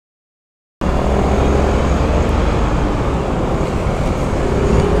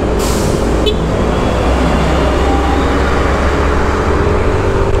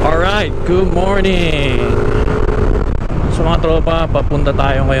Good morning! So mga tropa, papunta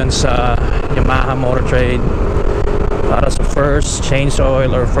tayo ngayon sa Yamaha Motor Trade para sa first change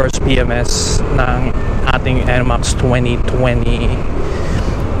oil or first PMS ng ating Nmax 2020.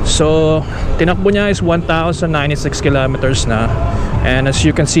 So tinakbo niya is 1,096 kilometers na, and as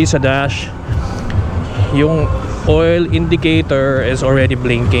you can see sa dash, yung oil indicator is already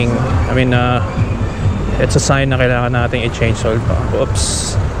blinking. I mean, it's a sign na kailangan natin i-change oil pa.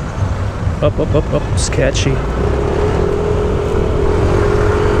 Oops. Up, sketchy.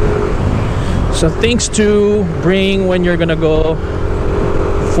 So things to bring when you're gonna go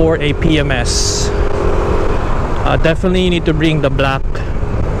for a PMS. Definitely you need to bring the black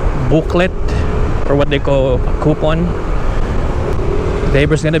booklet, or what they call a coupon.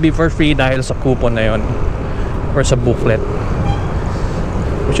 Labor's gonna be for free dahil sa coupon na yun, or sa booklet,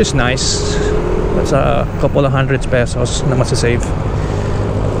 which is nice. That's a couple of hundreds pesos na masasave.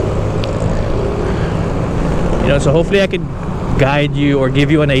 You know, so hopefully I could guide you or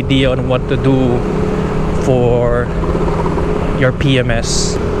give you an idea on what to do for your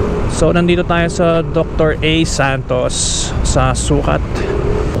PMS. So nandito tayo sa Dr. A. Santos sa Sukat.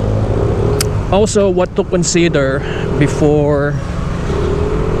 Also, what to consider before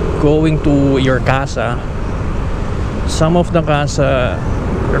going to your casa. Some of the casa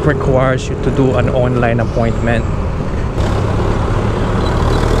requires you to do an online appointment.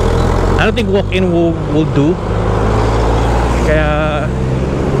 I don't think walk-in will do. Kaya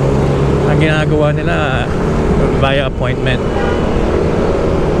ang ginagawa nila via appointment.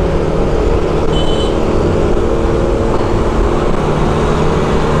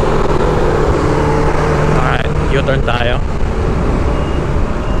 Alright, U-turn tayo.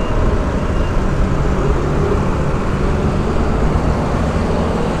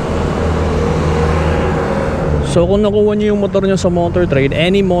 So kung nakuha nyo yung motor nyo sa motor trade,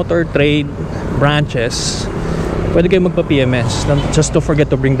 any motor trade branches, pwede kayo magpa-PMS. Just don't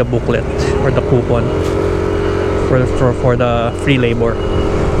forget to bring the booklet or the coupon for the free labor.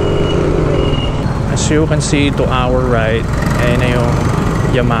 As you can see to our right, ayun na yung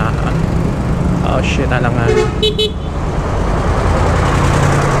Yamaha. Oh shit, alangan.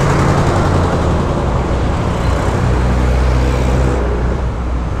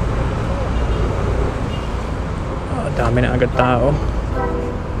 Dami na agad tao.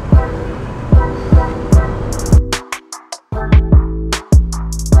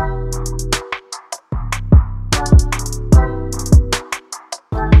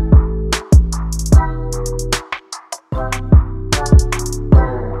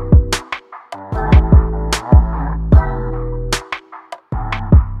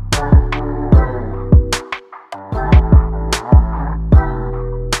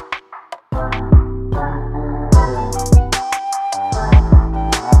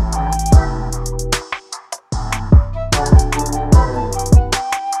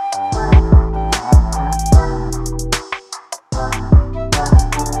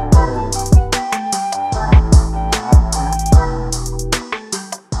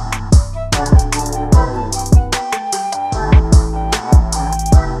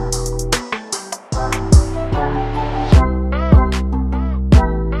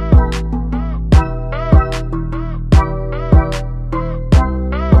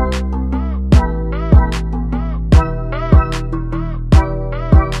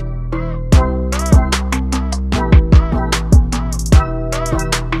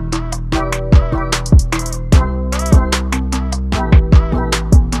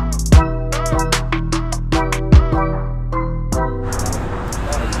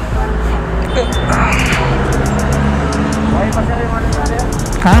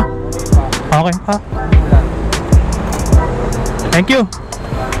 Ha? Okay pa. Thank you.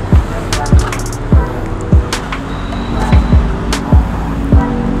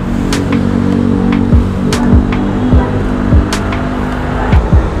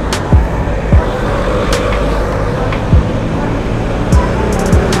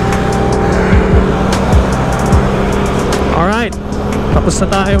 Alright, tapos na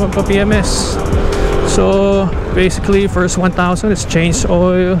tayo magpa-PMS. So basically, first 1,000 is change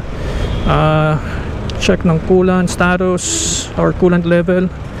oil, check ng coolant status or coolant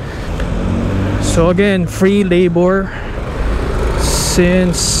level. So again, free labor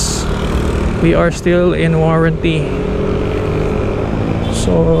since we are still in warranty.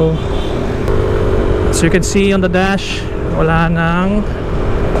 So as you can see on the dash, wala nang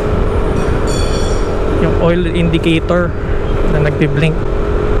yung oil indicator na nagbi-blink,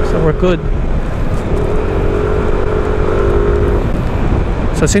 so we're good.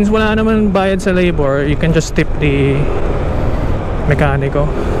 So since wala naman bayad sa labor, you can just tip the mekaniko.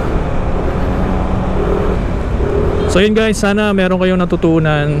 So yun guys, sana meron kayong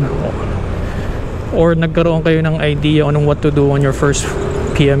natutunan or nagkaroon kayo ng idea on what to do on your first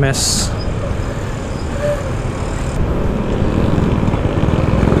PMS.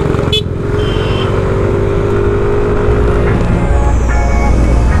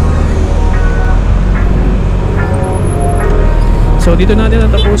 So dito natin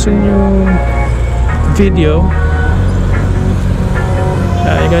natapusin yung video.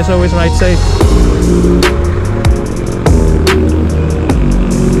 You guys always ride safe.